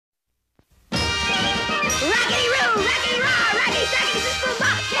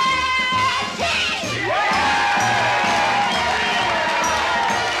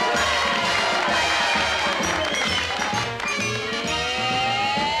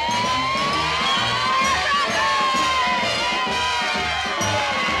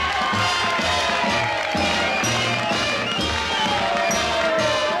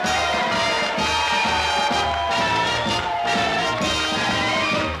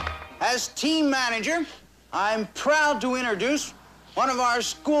As team manager, I'm proud to introduce one of our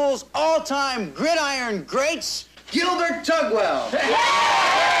school's all-time gridiron greats, Gilbert Tugwell.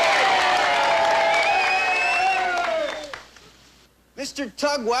 Mr.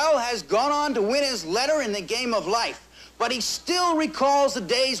 Tugwell has gone on to win his letter in the game of life, but he still recalls the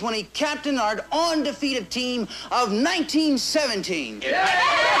days when he captained our undefeated team of 1917. That's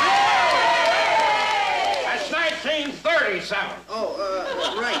 1937.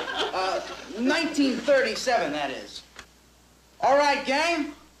 Oh, right. 1937, that is. All right,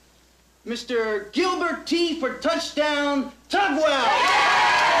 gang. Mr. Gilbert T. for touchdown, Tugwell.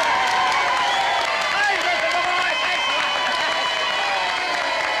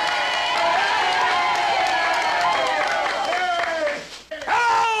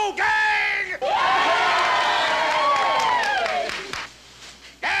 Hello, gang!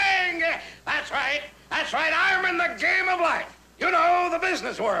 Gang! That's right. That's right. I'm in the game of life. You know, the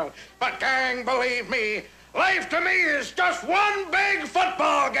business world. But, gang, believe me, life to me is just one big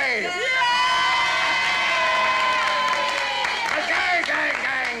football game. But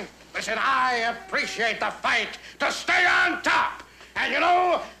gang, listen, I appreciate the fight to stay on top. And you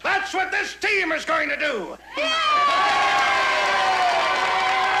know, that's what this team is going to do. So,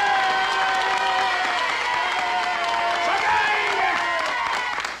 gang,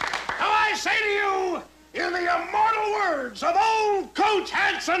 now I say to you, in the immortal words of old Coach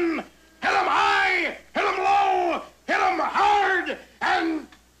Hanson, hit 'em high, hit 'em low, hit 'em hard, and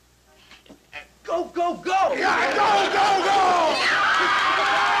Go, go, go! yeah, go, go, go!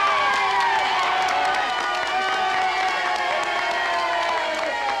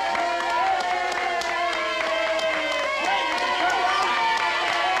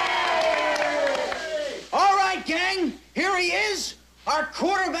 All right, gang, here he is, our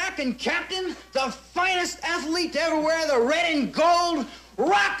quarterback and captain, the finest athlete to ever wear the red and gold,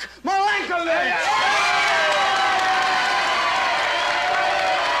 Rock Milankovich!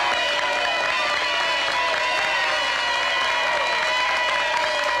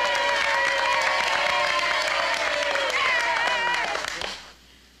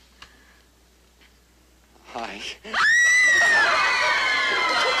 Hi.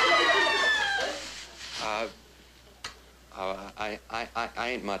 I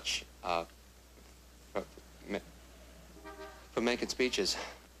ain't much, for making speeches.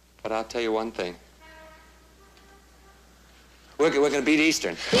 But I'll tell you one thing. We're gonna beat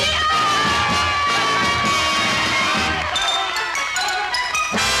Eastern.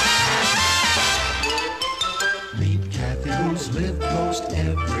 Meet Kathy, who's lived most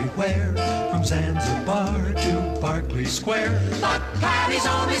everywhere, from Zanzibar to Berkeley Square. But Patty's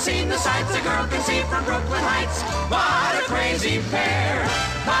only seen the sights a girl can see from Brooklyn Heights. What a crazy pair,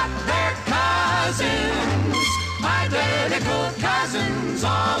 but they're cousins, identical cousins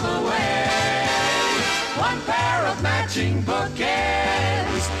all the way. One pair of matching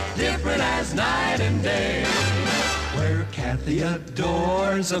bookends, different as night and day. Where Kathy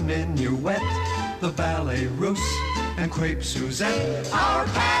adores a minuet, the ballet russe, and crepe Suzette. Our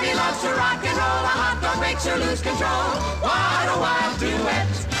Patty loves to rock and roll, a hot dog makes her lose control. What a wild duet,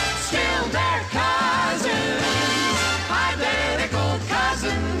 still they're cousins, identical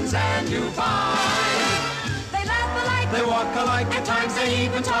cousins, and you find they laugh alike, They walk alike, at times they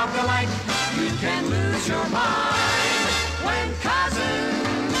even talk alike. You can lose your mind when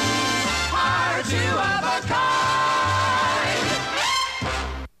cousins are two of a kind.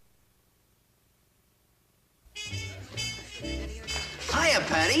 Hiya,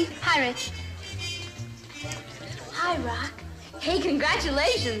 Patty. Hi, Rich. Hi, Rock. Hey,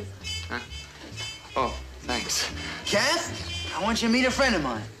 congratulations. Huh? Oh, thanks. Kath, I want you to meet a friend of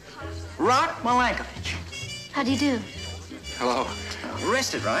mine, Rock Milankovich. How do you do? Hello.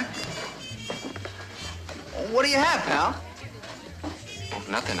 Arrested, right? What do you have, pal? Oh,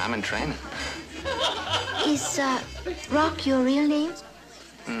 nothing. I'm in training. Is, Rock your real name?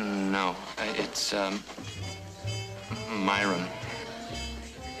 No, it's, Myron.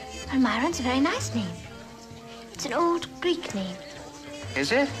 Well, Myron's a very nice name. It's an old Greek name.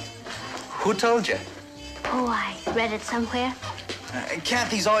 Is it? Who told you? Oh, I read it somewhere.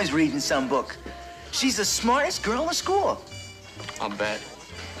 Kathy's always reading some book. She's the smartest girl in the school. I'll bet.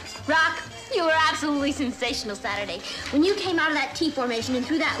 Rock, you were absolutely sensational Saturday. When you came out of that T formation and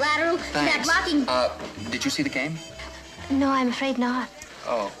threw that lateral, that Thanks. blocking... Did you see the game? No, I'm afraid not.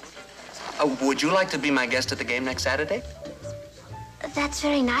 Oh. Would you like to be my guest at the game next Saturday? That's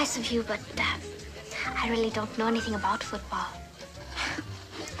very nice of you, but I really don't know anything about football.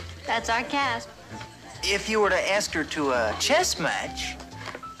 That's our cast. If you were to ask her to a chess match...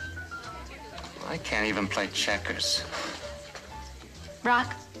 I can't even play checkers.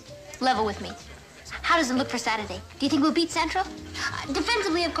 Rock, Level with me. How does it look for Saturday? Do you think we'll beat Central?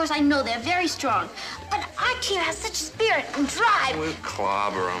 Defensively, of course, I know they're very strong. But our team has such spirit and drive. We'll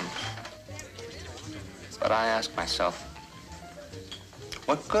clobber them. But I ask myself,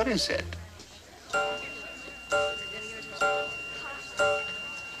 what good is it?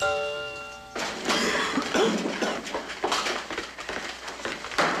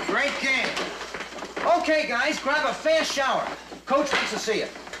 Great game. Okay, guys, grab a fast shower. Coach wants to see you.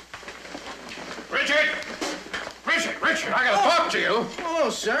 Richard, I gotta talk to you. Hello,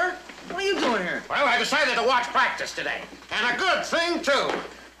 sir. What are you doing here? Well, I decided to watch practice today. And a good thing, too.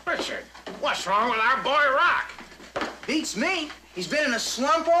 Richard, what's wrong with our boy Rock? Beats me. He's been in a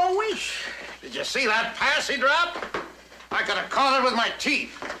slump all week. Did you see that pass he dropped? I could have caught it with my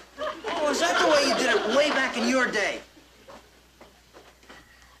teeth. Oh, is that the way you did it way back in your day?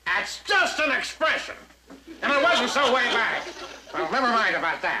 That's just an expression. And it wasn't so way back. Well, never mind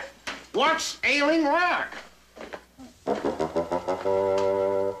about that. What's ailing Rock?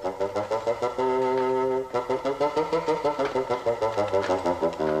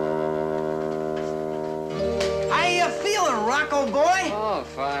 How you feeling, Rocco boy? Oh,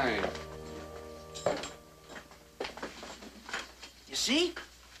 fine. You see?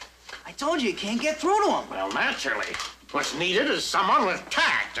 I told you can't get through to him. Well, naturally. What's needed is someone with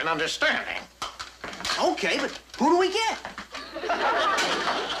tact and understanding. Okay, but who do we get?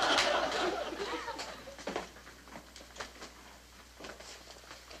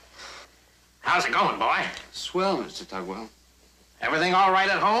 How's it going, boy? Swell, Mr. Tugwell. Everything all right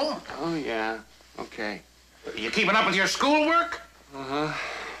at home? Oh, yeah. Okay. You keeping up with your schoolwork? Uh-huh.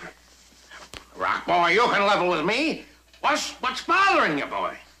 Rock, boy, you can level with me. What's bothering you,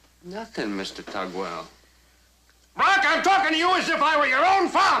 boy? Nothing, Mr. Tugwell. Rock, I'm talking to you as if I were your own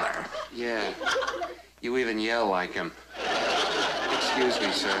father. Yeah. You even yell like him. Excuse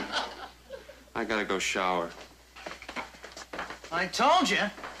me, sir. I gotta go shower. I told you.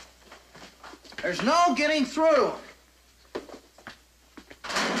 There's no getting through to him.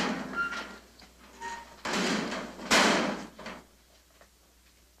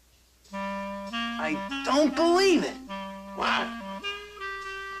 I don't believe it. What?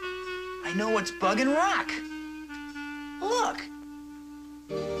 I know what's bugging Rock. Look.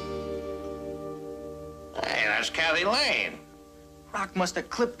 Hey, that's Kathy Lane. Rock must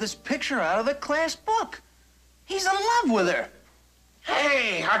have clipped this picture out of the class book. He's in love with her.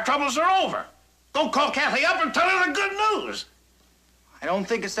 Hey, our troubles are over. Go call Kathy up and tell her the good news. I don't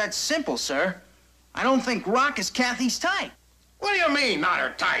think it's that simple, sir. I don't think Rock is Kathy's type. What do you mean, not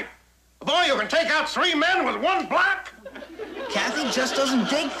her type? A boy who can take out 3 men with 1 block? Kathy just doesn't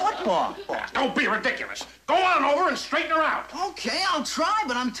dig football. Don't be ridiculous. Go on over and straighten her out. Okay, I'll try,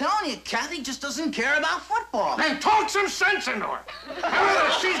 but I'm telling you, Kathy just doesn't care about football. Then talk some sense into her. Tell her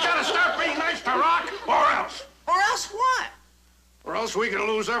that she's got to start being nice to Rock, or else. Or else what? Or else we could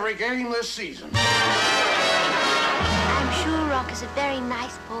lose every game this season. I'm sure Rock is a very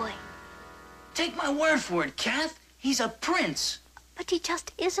nice boy. Take my word for it, Kath. He's a prince. But he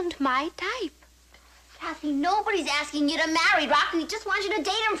just isn't my type. Kathy, nobody's asking you to marry Rock. We just want you to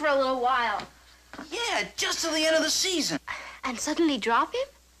date him for a little while. Yeah, just to the end of the season. And suddenly drop him?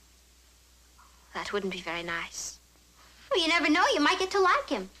 That wouldn't be very nice. Well, you never know. You might get to like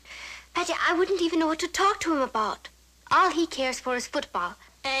him. Patty, I wouldn't even know what to talk to him about. All he cares for is football.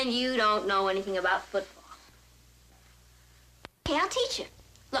 And you don't know anything about football. Okay, I'll teach you.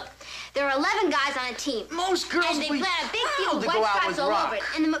 Look, there are 11 guys on a team. Most girls and they would be plant a big proud field with to white go out stripes with all Rock. over it.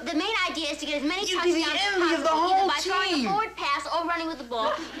 And the main idea is to get as many You'd be the touchdowns as envy of the possible, whole either by throwing team. a forward pass or running with the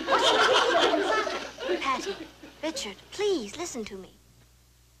ball. Or something. Patty, Richard, please listen to me.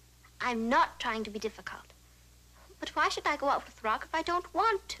 I'm not trying to be difficult. But why should I go out with Rock if I don't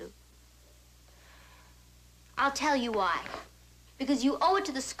want to? I'll tell you why. Because you owe it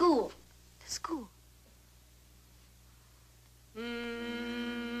to the school. The school.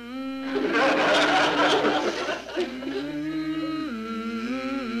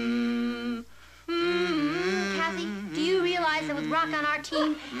 Kathy, do you realize that with Rock on our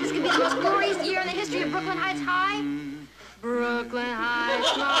team, this could be the most glorious year in the history of Brooklyn Heights High? Brooklyn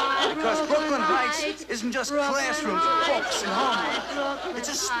Heights, my Because Brooklyn Heights isn't just classrooms, books, and homework. It's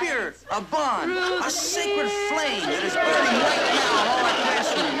a spirit, a bond, a sacred flame that is burning right now in all our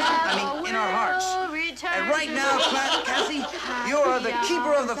classrooms. I mean, in our hearts. And right now, Kathy, you are the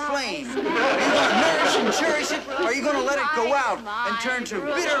keeper of the flame. Are you going to nourish and cherish it, or are you going to let it go out and turn to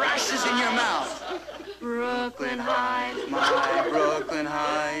bitter ashes in your mouth? Brooklyn Heights, My Brooklyn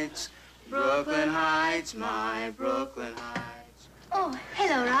Heights, Brooklyn Heights, my Brooklyn Heights. Oh,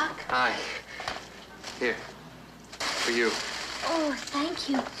 hello, Rock. Hi. Here. For you. Oh, thank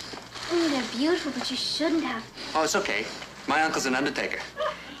you. Oh, they're beautiful, but you shouldn't have. Oh, it's okay. My uncle's an undertaker.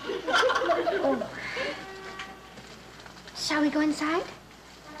 Oh. Shall we go inside?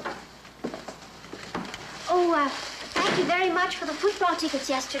 Oh, thank you very much for the football tickets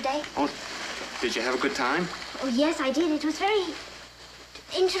yesterday. Oh, did you have a good time? Oh, yes, I did. It was very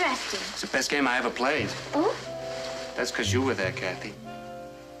interesting. It's the best game I ever played. Oh? That's because you were there, Kathy.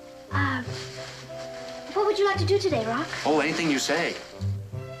 What would you like to do today, Rock? Oh, anything you say.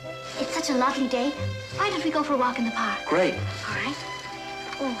 It's such a lovely day. Why don't we go for a walk in the park? Great. All right.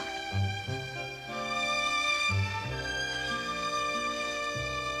 Oh.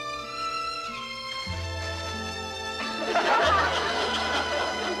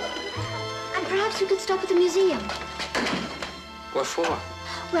 And perhaps we could stop at the museum. What for?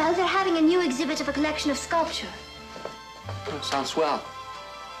 Well, they're having a new exhibit of a collection of sculpture. Oh, sounds swell.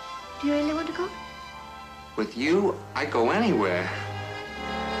 Do you really want to go? With you, I go anywhere.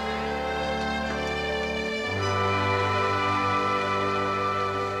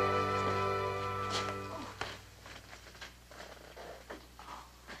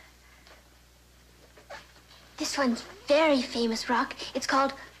 This one's very famous, Rock. It's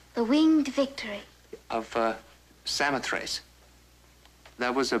called The Winged Victory. Of, Samothrace.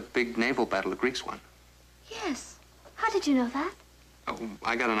 That was a big naval battle the Greeks won. Yes. How did you know that? Oh,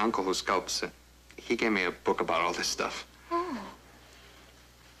 I got an uncle who sculpts. He gave me a book about all this stuff. Oh.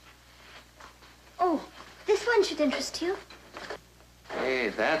 Oh, this one should interest you. Hey,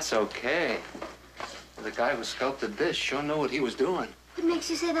 that's okay. The guy who sculpted this sure knew what he was doing. What makes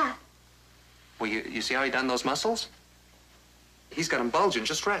you say that? Well, you see how he done those muscles? He's got them bulging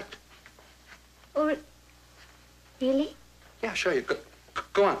just right. Oh, really? Yeah, sure. You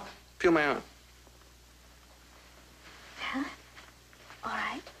go on. Feel my arm. Well, all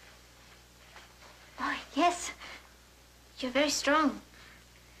right. Oh, yes. You're very strong.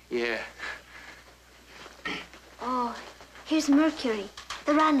 Yeah. Oh, here's Mercury,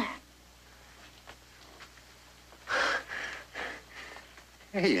 the runner.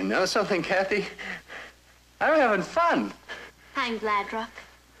 Hey, you know something, Kathy? I'm having fun. I'm glad, Rock.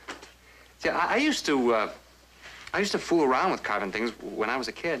 Yeah, I used to fool around with carving things when I was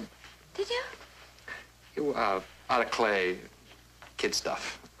a kid. Did you? Out of clay, kid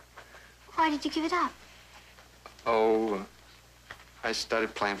stuff. Why did you give it up? Oh, I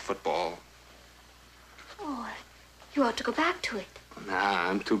started playing football. Oh, you ought to go back to it. Nah,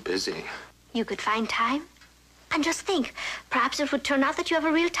 I'm too busy. You could find time. And just think, perhaps it would turn out that you have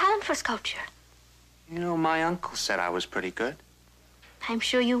a real talent for sculpture. You know, my uncle said I was pretty good. I'm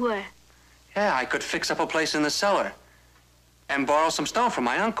sure you were. Yeah, I could fix up a place in the cellar and borrow some stone from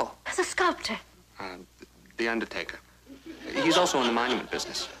my uncle. As a sculptor. The undertaker. He's also in the monument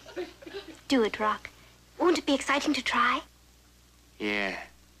business. Do it, Rock. Won't it be exciting to try? Yeah.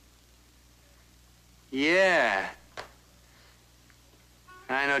 Yeah.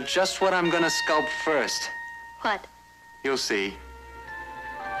 And I know just what I'm gonna sculpt first. What? You'll see.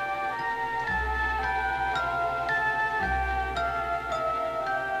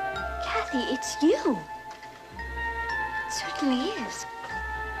 Kathy, it's you. It certainly is.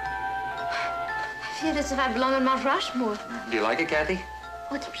 I feel as if I belong on Mount Rushmore. Do you like it, Kathy?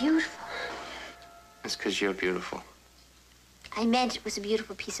 Oh, it's beautiful. It's because you're beautiful. I meant it was a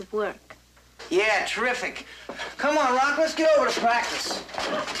beautiful piece of work. Yeah, terrific. Come on, Rock, let's get over to practice.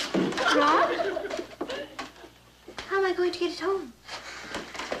 Rock? How am I going to get it home?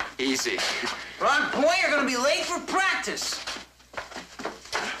 Easy. Rock, boy, you're gonna be late for practice.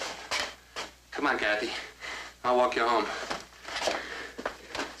 Come on, Kathy. I'll walk you home.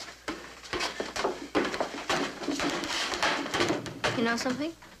 You know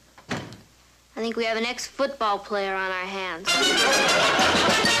something? I think we have an ex-football player on our hands. Gang,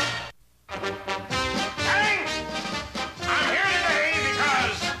 I'm here today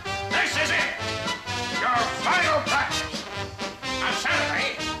because this is it. Your final practice. On Saturday,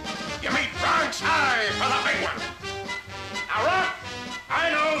 you meet Bronx High for the big one. Now, Rock, I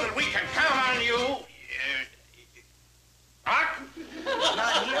know that we can count on you. Rock?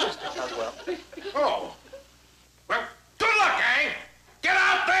 Not here, Mr. Tugwell. Oh. Well, good luck, gang. Get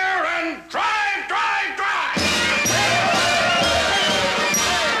out there and drive, drive, drive!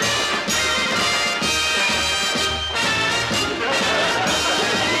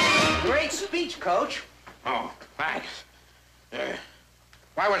 Great speech, Coach. Oh, thanks.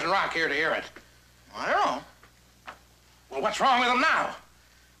 Why wasn't Rock here to hear it? I don't know. Well, what's wrong with him now?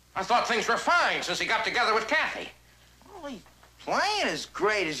 I thought things were fine since he got together with Kathy. Well, he's playing as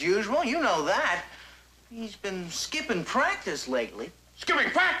great as usual. You know that. He's been skipping practice lately.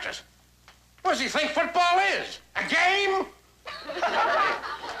 Skipping practice? What does he think football is? A game?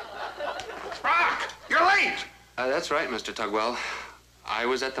 That's right, Mr. Tugwell. I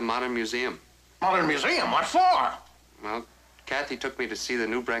was at the Modern Museum. Modern Museum? What for? Well, Kathy took me to see the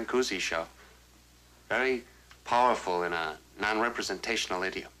new Brancusi show. Very powerful in a non-representational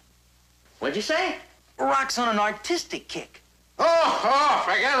idiom. What'd you say? Rock's on an artistic kick. Oh,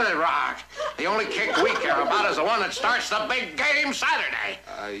 forget it, Rock. The only kick we care about is the one that starts the big game Saturday.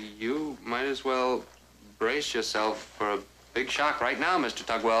 You might as well brace yourself for a big shock right now, Mr.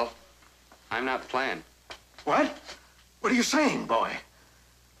 Tugwell. I'm not playing. What? What are you saying, boy?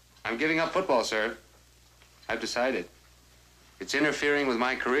 I'm giving up football, sir. I've decided. It's interfering with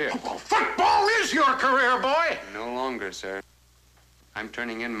my career. Oh, football is your career, boy. No longer, sir. I'm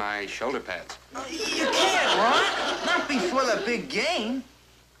turning in my shoulder pads. You can't, Rock. Not before the big game.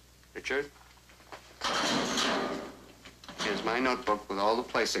 Richard, here's my notebook with all the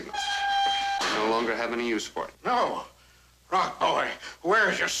play signals. I no longer have any use for it. No. Rock, boy,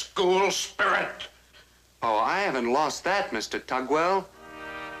 where's your school spirit? Oh, I haven't lost that, Mr. Tugwell.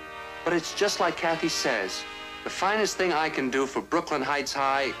 But it's just like Kathy says. The finest thing I can do for Brooklyn Heights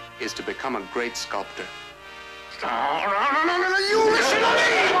High is to become a great sculptor. No, you listen to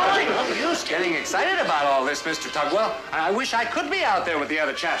me, boy! No use getting excited about all this, Mr. Tugwell. I wish I could be out there with the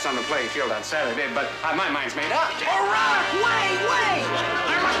other chaps on the playing field on Saturday, but my mind's made up. Oh, Rock, wait!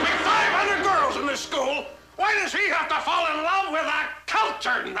 There must be 500 girls in this school. Why does he have to fall in love with a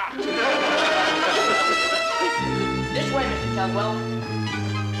culture nut? This way, Mr. Tugwell.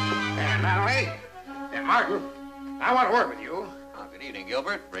 And Natalie, and Martin, I want to work with you. Oh, good evening,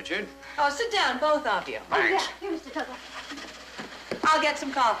 Gilbert. Richard. Oh, sit down, both of you. Thanks. Here, Mr. Tugwell. I'll get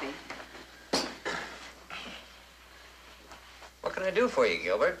some coffee. What can I do for you,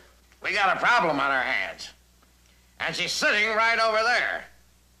 Gilbert? We got a problem on our hands. And she's sitting right over there.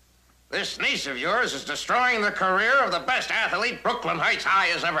 This niece of yours is destroying the career of the best athlete Brooklyn Heights High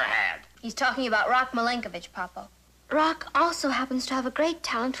has ever had. He's talking about Rock Milenkovich, Papa. Rock also happens to have a great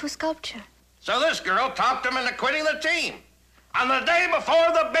talent for sculpture. So this girl talked him into quitting the team on the day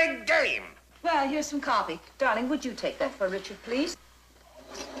before the big game. Well, here's some coffee. Darling, would you take that for Richard, please?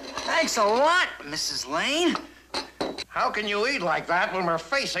 Thanks a lot, Mrs. Lane. How can you eat like that when we're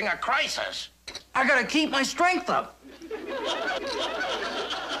facing a crisis? I gotta keep my strength up.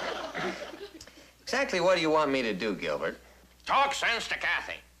 Exactly what do you want me to do, Gilbert? Talk sense to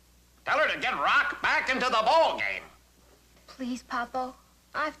Kathy. Tell her to get Rock back into the ball game. Please, Papa.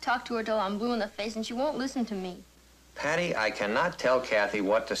 I've talked to her till I'm blue in the face, and she won't listen to me. Patty, I cannot tell Kathy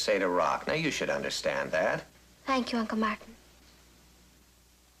what to say to Rock. Now, you should understand that. Thank you, Uncle Martin.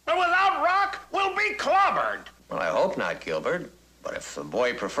 But without Rock, we'll be clobbered. Well, I hope not, Gilbert. But if the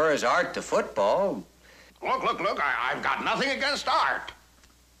boy prefers art to football... Look, I've got nothing against art.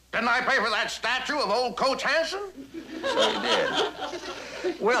 Didn't I pay for that statue of old Coach Hansen? So you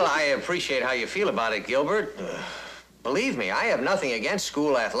did. Well, I appreciate how you feel about it, Gilbert. Believe me, I have nothing against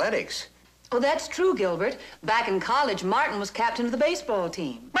school athletics. Oh, that's true, Gilbert. Back in college, Martin was captain of the baseball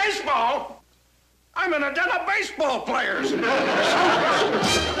team. Baseball? I'm in a den of baseball players. Get out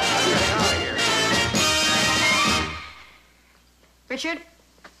of here. Richard,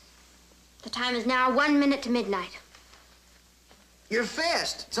 the time is now 1 minute to midnight. You're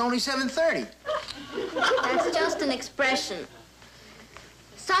fast. It's only 7:30. That's just an expression.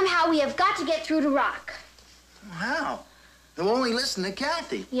 Somehow we have got to get through to Rock. How? They'll only listen to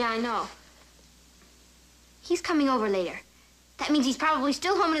Kathy. Yeah, I know. He's coming over later. That means he's probably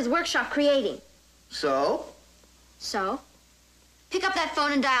still home in his workshop creating. So? So, pick up that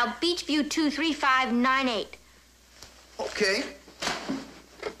phone and dial Beachview 23598. Okay.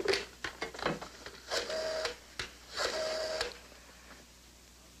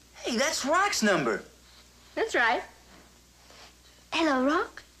 Hey, that's Rock's number. That's right. Hello,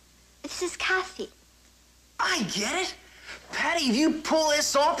 Rock. This is Kathy. I get it. Patty, if you pull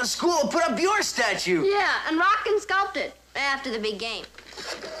this off, the school will put up your statue. Yeah, and Rock can sculpt it after the big game.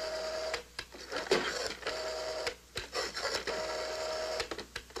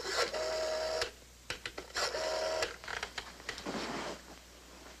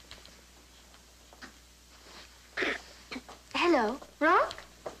 Hello, Rock?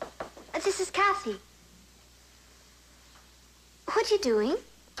 This is Kathy. What you doing?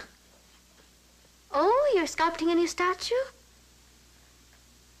 Oh, you're sculpting a new statue?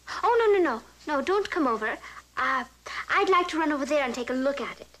 Oh, no. No, don't come over. I'd like to run over there and take a look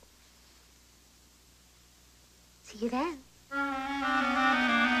at it. See you then.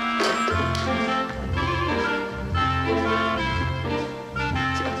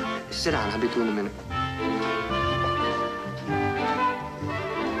 Sit down. I'll be through in a minute.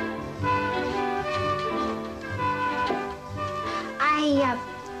 I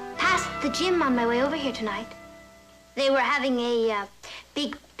passed the gym on my way over here tonight. They were having a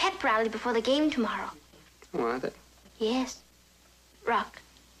big pep rally before the game tomorrow. Oh, are they? Yes. Rock,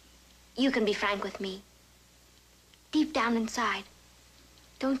 you can be frank with me. Deep down inside,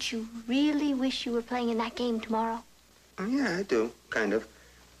 don't you really wish you were playing in that game tomorrow? Oh, yeah, I do, kind of.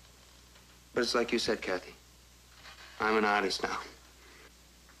 But it's like you said, Kathy. I'm an artist now.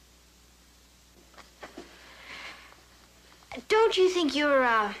 Don't you think you're,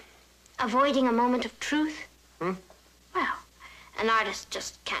 avoiding a moment of truth? Hmm? Well, an artist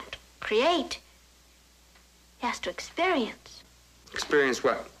just can't create. He has to experience. Experience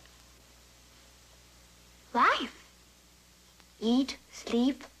what? Life. Eat,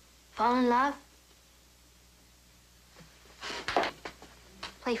 sleep, fall in love.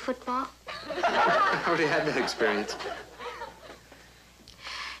 Play football. I already had that experience.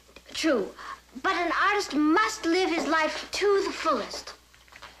 True. But an artist must live his life to the fullest.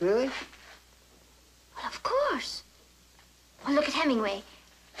 Really? Well, of course. Well, look at Hemingway.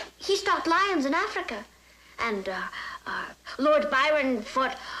 He stalked lions in Africa. And Lord Byron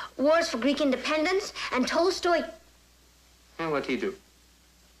fought wars for Greek independence. And Tolstoy... And what'd he do?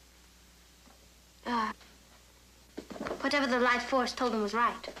 Whatever the life force told him was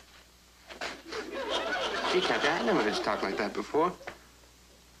right. Gee, Kathy, I never heard you talk like that before.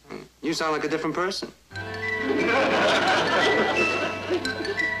 You sound like a different person.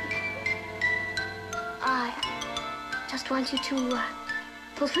 I just want you to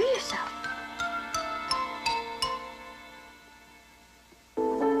fulfill yourself.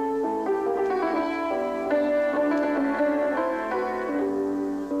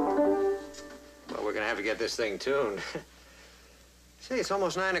 Well, we're gonna have to get this thing tuned. Say, it's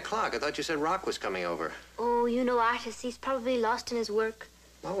almost 9 o'clock. I thought you said Rock was coming over. Oh, you know artists. He's probably lost in his work.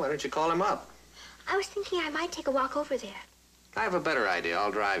 Well, why don't you call him up? I was thinking I might take a walk over there. I have a better idea. I'll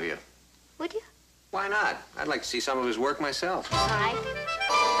drive you. Would you? Why not? I'd like to see some of his work myself. All right.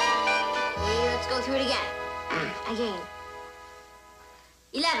 Let's go through it again. Again.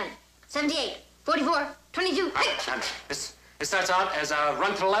 11, 78, 44, 22. This starts out as a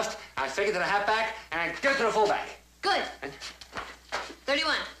run to the left, I fake it to the halfback, and I get it to the fullback. Good.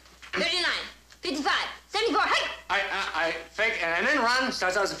 31, 39, 55, 74. Hey! I fake and then run.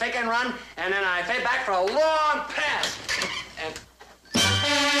 Starts out as a fake and run, and then I fade back for a long pass. And...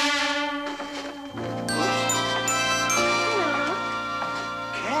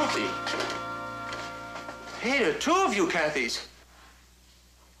 Kathy. Hey, there are two of you Kathys.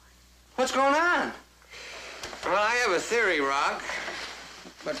 What's going on? Well, I have a theory, Rock.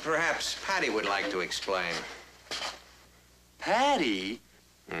 But perhaps Patty would like to explain. Patty?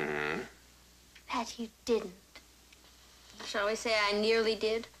 Mm-hmm. Pat, you didn't. Shall we say I nearly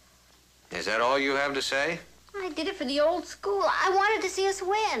did? Is that all you have to say? I did it for the old school. I wanted to see us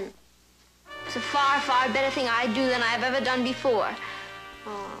win. It's a far, far better thing I do than I've ever done before.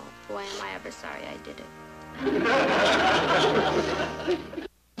 Oh, boy, am I ever sorry I did it.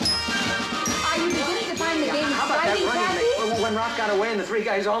 Are you beginning to find the game exciting, Kathy? When Rock got away and the three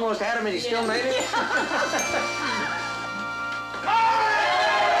guys almost had him and he still made it?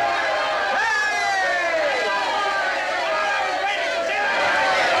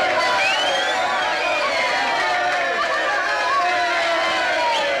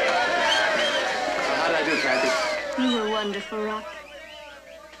 You were wonderful, Rock.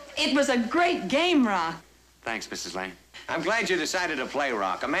 It was a great game, Rock. Thanks, Mrs. Lane. I'm glad you decided to play,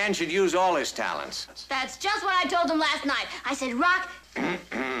 Rock. A man should use all his talents. That's just what I told him last night. I said, Rock...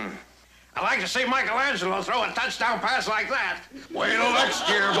 I'd like to see Michelangelo throw a touchdown pass like that. Wait till next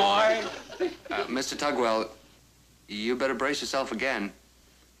year, boy. Mr. Tugwell, you better brace yourself again.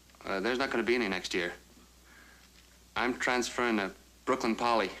 There's not going to be any next year. I'm transferring to Brooklyn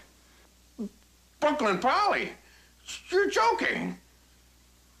Poly. Brooklyn Poly? You're joking.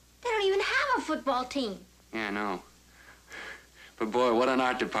 They don't even have a football team. Yeah, I know. But boy, what an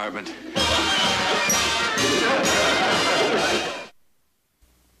art department.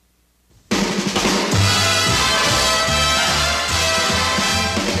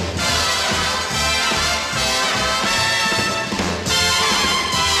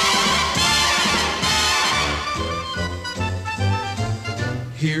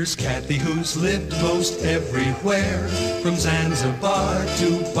 Here's Kathy, who's lived most everywhere, from Zanzibar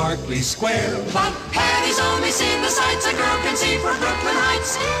to Berkeley Square. But Patty's only seen the sights a girl can see from Brooklyn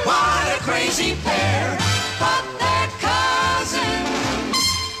Heights. What a crazy pair. But they're cousins,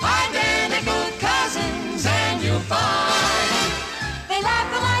 identical cousins, and you'll find they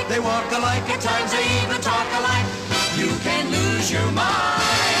laugh alike, They walk alike, at times they even talk alike. You can lose your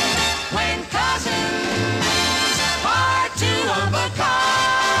mind when cousins are two of a kind.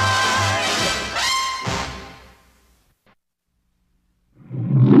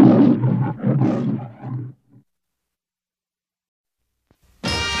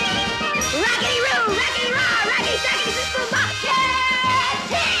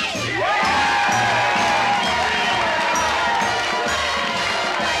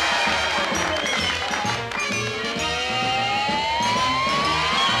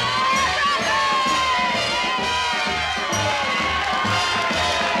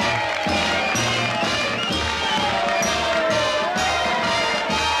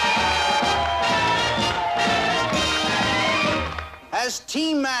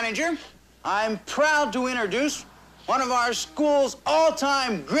 manager, I'm proud to introduce one of our school's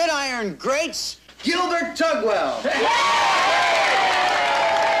all-time gridiron greats, Gilbert Tugwell.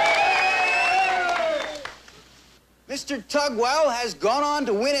 Mr. Tugwell has gone on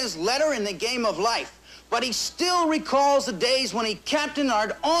to win his letter in the game of life, but he still recalls the days when he captained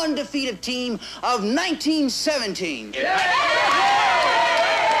our undefeated team of 1917. Yeah.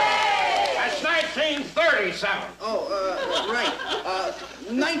 That's 1937. Oh, right.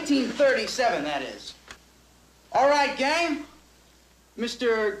 1937, that is. All right, gang.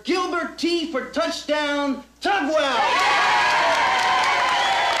 Mr. Gilbert T. for touchdown, Tugwell.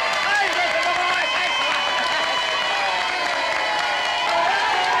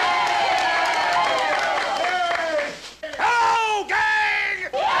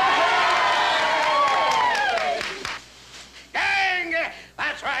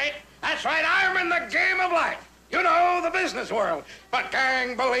 That's right, I'm in the game of life. You know, the business world. But,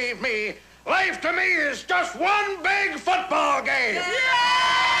 gang, believe me, life to me is just one big football game. Yeah!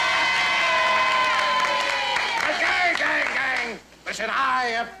 Gang. Listen,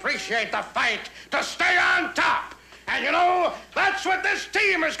 I appreciate the fight to stay on top. And, you know, that's what this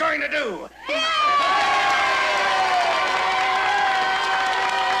team is going to do.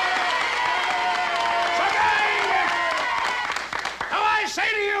 Say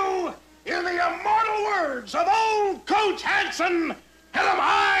to you, in the immortal words of old Coach Hanson, hit 'em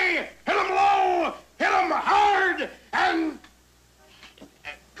high, hit 'em low, hit 'em hard, and...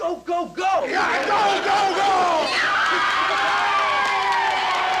 Go, go, go! Yeah, go, go, go!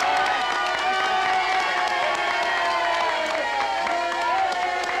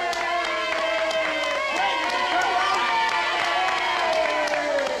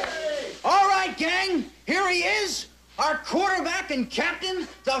 All right, gang, here he is. Our quarterback and captain,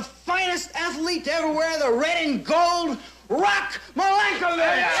 the finest athlete to ever wear the red and gold, Rock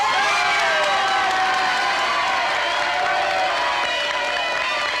Malankovich!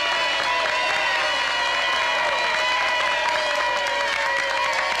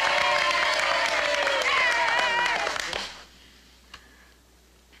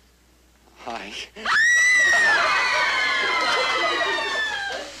 Hi.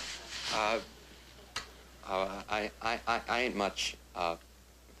 I ain't much, for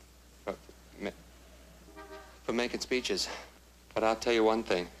making speeches. But I'll tell you one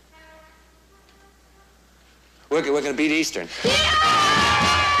thing. We're gonna beat Eastern.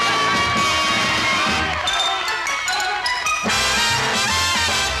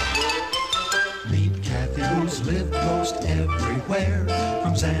 Meet Kathy, who's lived most everywhere,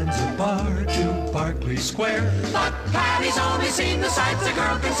 from Zanzibar to Berkeley Square. But Patty's only seen the sights a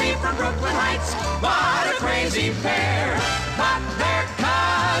girl can see from Brooklyn Heights. What a crazy pair, but they're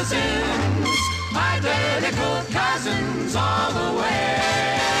cousins, identical cousins all the way.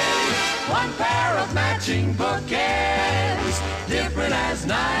 One pair of matching bookends, different as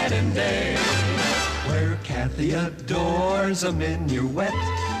night and day. Where Kathy adores a minuet,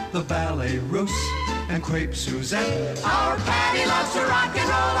 the ballet russe, and crepe Suzette. Our Patty loves to rock and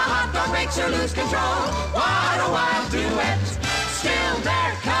roll, a hot dog makes her lose control. What a wild duet, still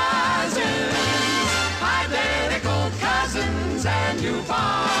they're cousins, identical cousins, and you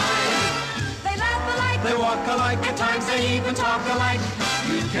find they laugh alike, They walk alike, at times they even talk alike.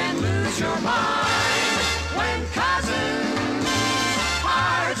 You can lose your mind when cousins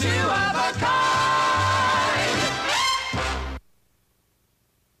are two of a kind.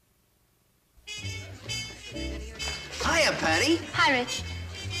 Hiya, Patty. Hi, Rich.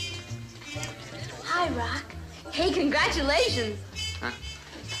 Hi, Rock. Hey, congratulations. Huh?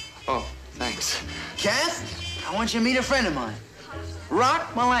 Oh, thanks. Kath, I want you to meet a friend of mine,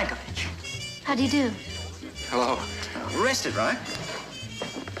 Rock Malankovich. How do you do? Hello. Rest it, Rock.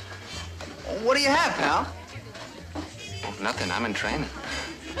 What do you have, pal? Oh, nothing. I'm in training.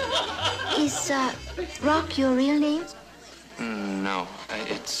 Is, Rock your real name? No,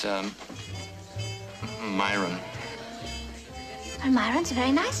 it's, Myron. Well, Myron's a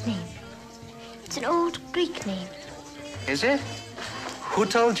very nice name. It's an old Greek name. Is it? Who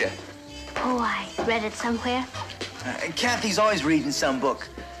told you? Oh, I read it somewhere. Kathy's always reading some book.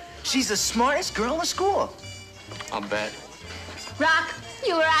 She's the smartest girl in the school. I'll bet. Rock,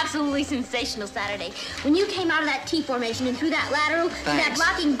 you were absolutely sensational Saturday. When you came out of that T formation and threw that lateral, that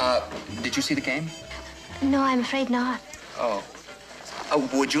blocking... Did you see the game? No, I'm afraid not. Oh.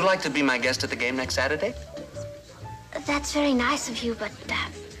 Would you like to be my guest at the game next Saturday? That's very nice of you, but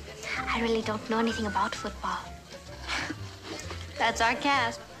I really don't know anything about football. That's our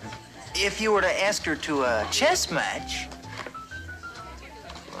cast. If you were to ask her to a chess match...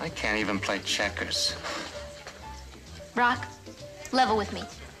 I can't even play checkers. Rock, level with me.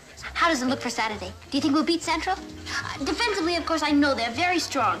 How does it look for Saturday? Do you think we'll beat Central? Defensively, of course, I know they're very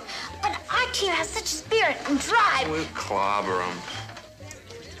strong. But our team has such spirit and drive. We'll clobber them.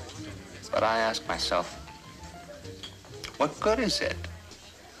 But I ask myself, what good is it?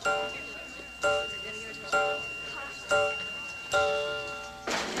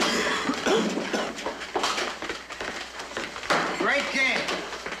 Great game.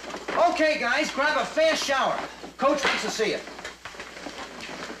 Okay, guys, grab a fast shower. Coach wants to see you.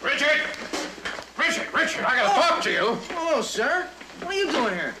 Richard! Richard, I gotta talk to you. Hello, sir. What are you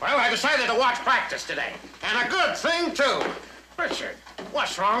doing here? Well, I decided to watch practice today. And a good thing, too. Richard,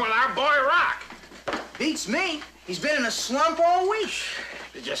 what's wrong with our boy Rock? Beats me. He's been in a slump all week.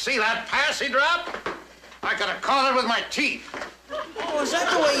 Did you see that pass he dropped? I could have caught it with my teeth. Oh, is that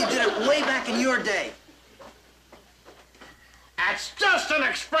the way you did it way back in your day? That's just an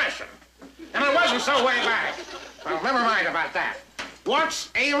expression. And it wasn't so way back. Well, never mind about that. What's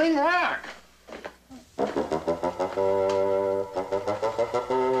ailing Rock? How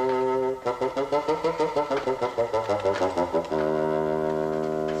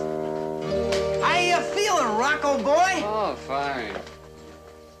you feeling, Rocco boy? Oh, fine.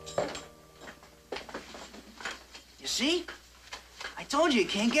 You see? I told you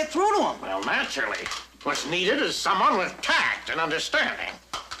can't get through to him. Well, naturally. What's needed is someone with tact and understanding.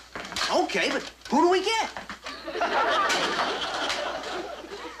 Okay, but who do we get?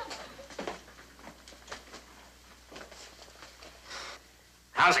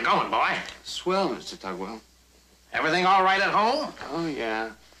 How's it going, boy? Swell, Mr. Tugwell. Everything all right at home? Oh,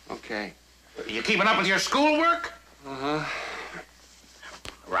 yeah. Okay. You keeping up with your schoolwork? Uh-huh.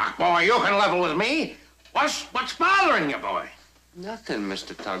 Rock, boy, you can level with me. What's bothering you, boy? Nothing,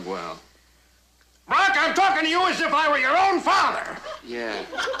 Mr. Tugwell. Rock, I'm talking to you as if I were your own father. Yeah.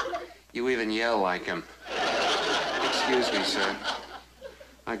 You even yell like him. Excuse me, sir.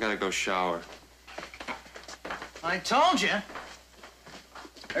 I gotta go shower. I told you.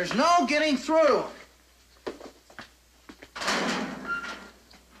 There's no getting through to him.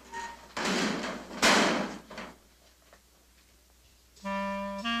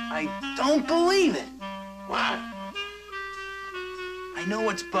 I don't believe it. What? I know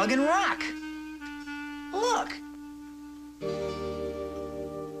what's bugging Rock. Look.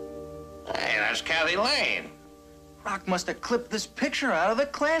 Hey, that's Kathy Lane. Rock must have clipped this picture out of the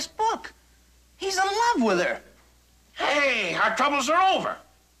class book. He's in love with her. Hey, our troubles are over.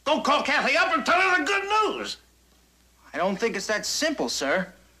 Go call Kathy up and tell her the good news. I don't think it's that simple,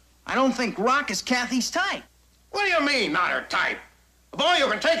 sir. I don't think Rock is Kathy's type. What do you mean, not her type? A boy who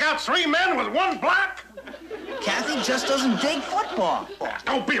can take out 3 men with 1 block? Kathy just doesn't dig football.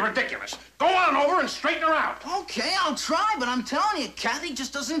 Don't be ridiculous. Go on over and straighten her out. Okay, I'll try, but I'm telling you, Kathy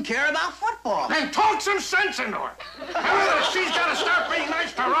just doesn't care about football. And talk some sense into her. Either she's got to start being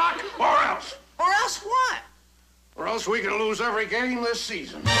nice to Rock, or else. Or else what? Or else we could lose every game this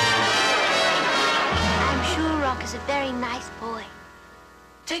season. I'm sure Rock is a very nice boy.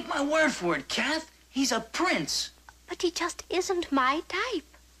 Take my word for it, Kath. He's a prince. But he just isn't my type.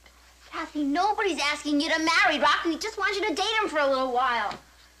 Kathy, nobody's asking you to marry Rock, and he just wants you to date him for a little while.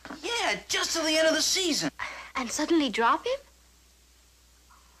 Yeah, just to the end of the season. And suddenly drop him?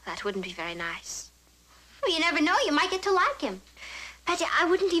 That wouldn't be very nice. Well, you never know. You might get to like him. Patty, I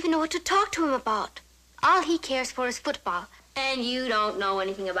wouldn't even know what to talk to him about. All he cares for is football. And you don't know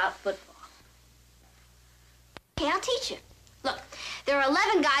anything about football. Okay, I'll teach you. Look, there are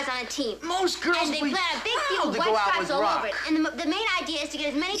 11 guys on a team. Most girls and they would be plant a big field proud with to white go out stripes with all Rock. over it. And the main idea is to get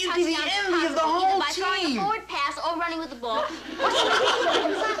as many You'd be the touchdowns as envy of possible, the either whole by throwing team. a forward pass or running with the ball.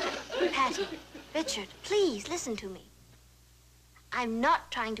 Patty, Richard, please listen to me. I'm not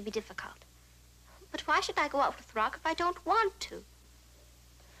trying to be difficult. But why should I go out with Rock if I don't want to?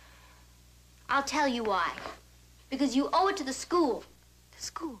 I'll tell you why. Because you owe it to the school. The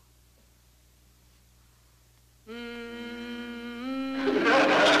school.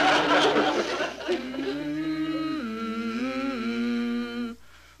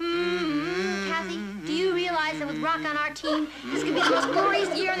 Kathy, do you realize that with Rock on our team, this could be the most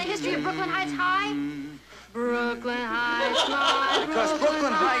glorious year in the history of Brooklyn Heights High? Brooklyn Heights, my Because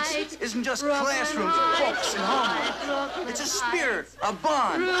Brooklyn Heights isn't just classrooms, books, and homework. It's a spirit, a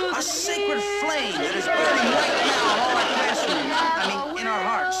bond, a sacred flame that is burning right now in all our classrooms. In our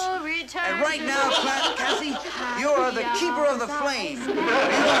hearts. And right now, Kathy, you're the keeper of the flame. Are you going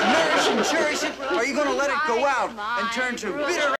to nourish and cherish it, or are you going to let it go out and turn to bitter